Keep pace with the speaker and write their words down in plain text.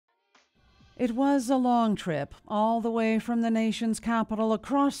It was a long trip, all the way from the nation's capital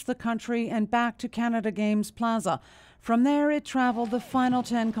across the country and back to Canada Games Plaza. From there, it traveled the final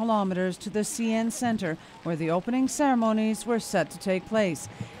 10 kilometres to the CN Centre, where the opening ceremonies were set to take place.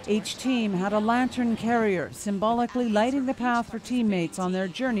 Each team had a lantern carrier, symbolically lighting the path for teammates on their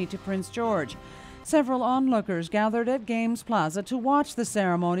journey to Prince George. Several onlookers gathered at Games Plaza to watch the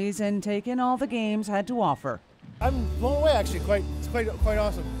ceremonies and take in all the games had to offer. I'm blown away, actually. It's quite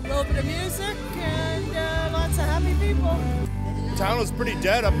awesome. A little bit of music and lots of happy people. The town was pretty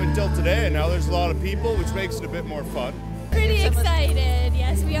dead up until today, and now there's a lot of people, which makes it a bit more fun. Pretty excited,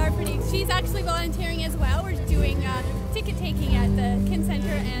 yes, we are pretty. She's actually volunteering as well. We're doing ticket taking at the Kin Centre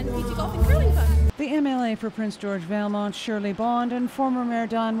and PG Golf and Curling Club. The MLA for Prince George Valemount, Shirley Bond, and former Mayor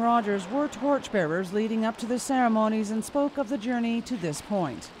Don Rogers were torchbearers leading up to the ceremonies and spoke of the journey to this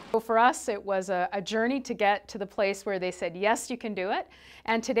point. For us, it was a journey to get to the place where they said, yes, you can do it.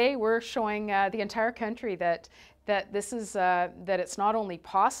 And today we're showing the entire country that this is that it's not only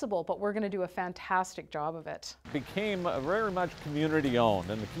possible, but we're going to do a fantastic job of it. It became very much community owned,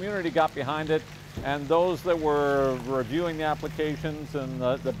 and the community got behind it, and those that were reviewing the applications and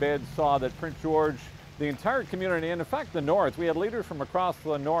the bids saw that Prince George, the entire community, and in fact the North, we had leaders from across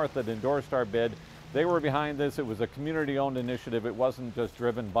the North that endorsed our bid. They were behind this. It was a community-owned initiative. It wasn't just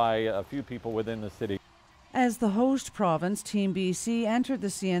driven by a few people within the city. As the host province, Team BC entered the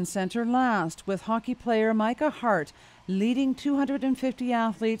CN Centre last, with hockey player Micah Hart leading 250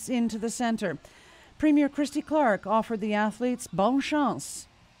 athletes into the centre. Premier Christy Clark offered the athletes bonne chance.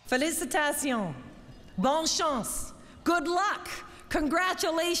 Félicitations, bonne chance, good luck,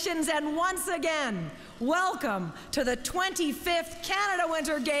 congratulations, and once again, welcome to the 25th Canada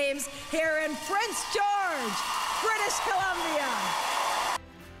Winter Games here in Prince George, British Columbia.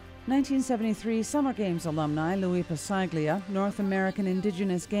 1973 Summer Games alumni Louis Passaglia, North American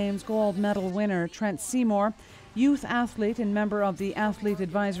Indigenous Games gold medal winner Trent Seymour, youth athlete and member of the Athlete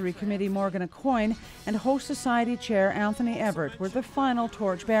Advisory Committee Morgan Aucoin, and Host Society Chair Anthony Everett were the final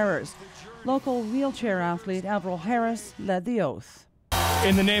torch bearers. Local wheelchair athlete Avril Harris led the oath.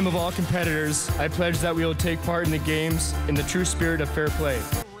 In the name of all competitors, I pledge that we will take part in the Games in the true spirit of fair play.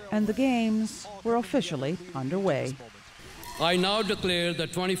 And the Games were officially underway. I now declare the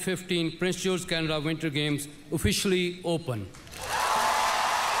 2015 Prince George Canada Winter Games officially open.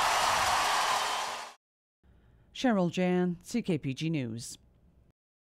 Cheryl Jan, CKPG News.